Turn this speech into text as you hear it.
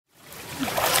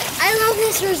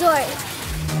this resort.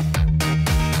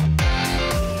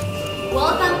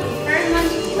 Welcome to Fairmont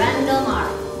Grand Del Mar.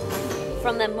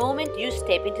 From the moment you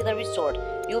step into the resort,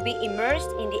 you'll be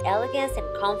immersed in the elegance and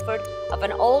comfort of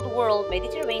an old-world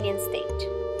Mediterranean state.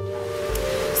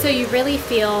 So you really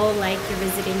feel like you're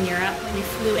visiting Europe. We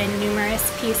flew in numerous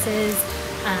pieces,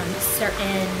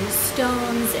 certain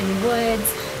stones and woods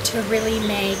to really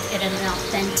make it an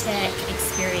authentic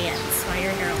experience while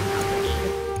you're here on property.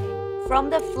 From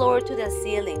the floor to the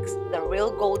ceilings, the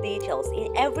real gold details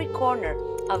in every corner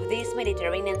of this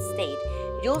Mediterranean state,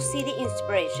 you'll see the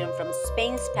inspiration from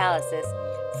Spain's palaces,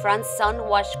 France's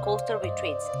sun-washed coastal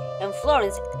retreats, and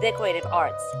Florence's decorative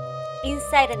arts.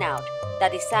 Inside and out, the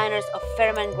designers of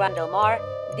Fairmont Grand Del Mar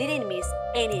didn't miss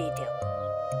any detail.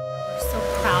 We're so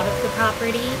proud of the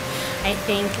property. I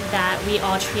think that we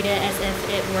all treat it as if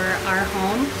it were our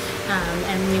home,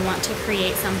 and we want to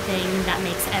create something that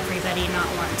makes everybody not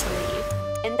want to leave.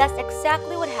 And that's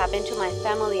exactly what happened to my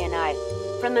family and I.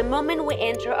 From the moment we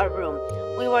entered our room,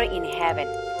 we were in heaven.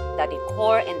 The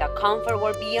decor and the comfort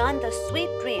were beyond the sweet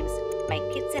dreams my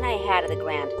kids and I had at the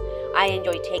Grand. I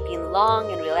enjoyed taking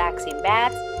long and relaxing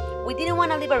baths. We didn't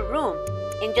want to leave our room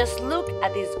and just look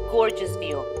at this gorgeous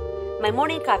view. My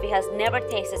morning coffee has never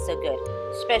tasted so good,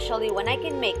 especially when I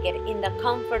can make it in the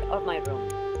comfort of my room.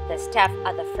 The staff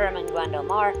at the Fairmont Grand Del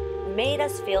Mar made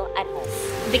us feel at home.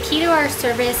 The key to our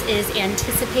service is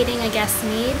anticipating a guest's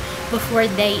need before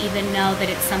they even know that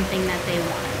it's something that they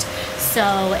want.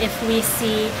 So if we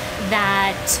see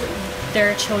that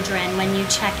their children, when you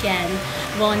check in,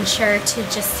 we'll ensure to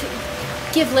just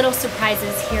give little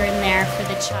surprises here and there for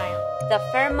the child. The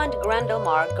Fairmont Grand Del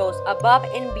Mar goes above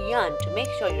and beyond to make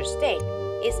sure your stay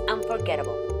is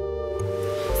unforgettable.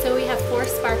 So we have 4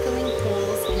 sparkling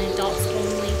pools, an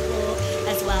adults-only pool,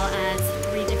 as well as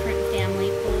 3 different family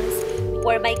pools.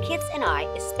 Where my kids and I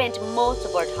spent most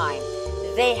of our time.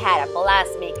 They had a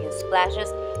blast making splashes,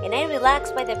 and I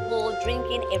relaxed by the pool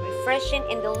drinking a refreshing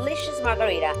and delicious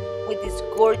margarita with this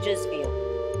gorgeous view.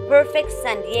 Perfect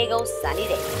San Diego sunny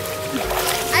day.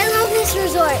 I love this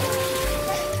resort.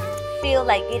 Feel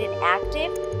like getting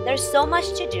active? There's so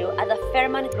much to do at the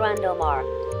Fairmont Grand Del Mar.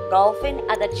 Golfing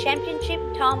at the championship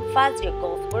Tom Fazio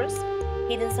golf course,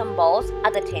 hitting some balls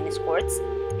at the tennis courts.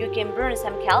 You can burn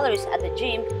some calories at the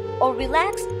gym or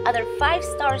relax at their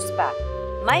 5-star spa.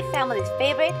 My family's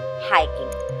favorite, hiking.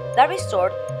 The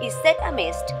resort is set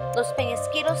amidst Los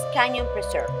Peñasquitos Canyon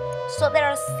Preserve, so there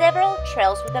are several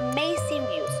trails with amazing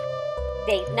views.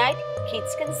 Date night,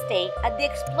 kids can stay at the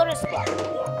Explorers Club.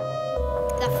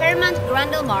 The Fairmont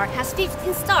Grand Del Mar has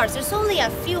 15 stars. There's only a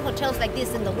few hotels like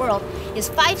this in the world. It's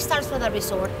 5 stars for the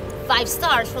resort, 5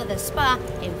 stars for the spa,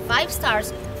 and 5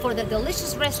 stars for the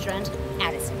delicious restaurant,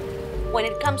 Addison. When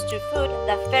it comes to food,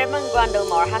 the Fairmont Grand Del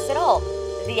Mar has it all.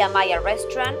 The Amaya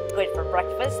restaurant, great for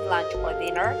breakfast, lunch, or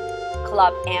dinner,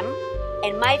 Club M,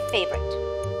 and my favorite.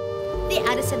 The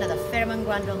Addison at the Fairmont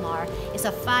Grand Del Mar is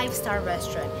a 5-star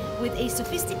restaurant with a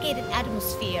sophisticated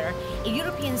atmosphere, a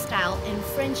European style, and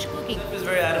French cooking. Chef is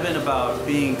very adamant about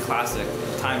being classic,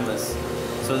 timeless.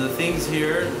 So the things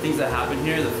here, the things that happen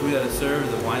here, the food that is served,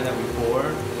 the wine that we pour,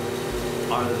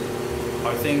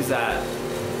 are things that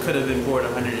could have been poured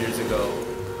 100 years ago.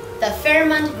 The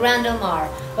Fairmont Grand Del Mar,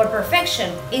 where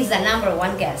perfection is the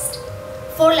 #1 guest.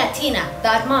 For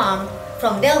Latina.mom,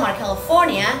 from Del Mar,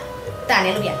 California,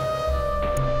 Tania Lubian.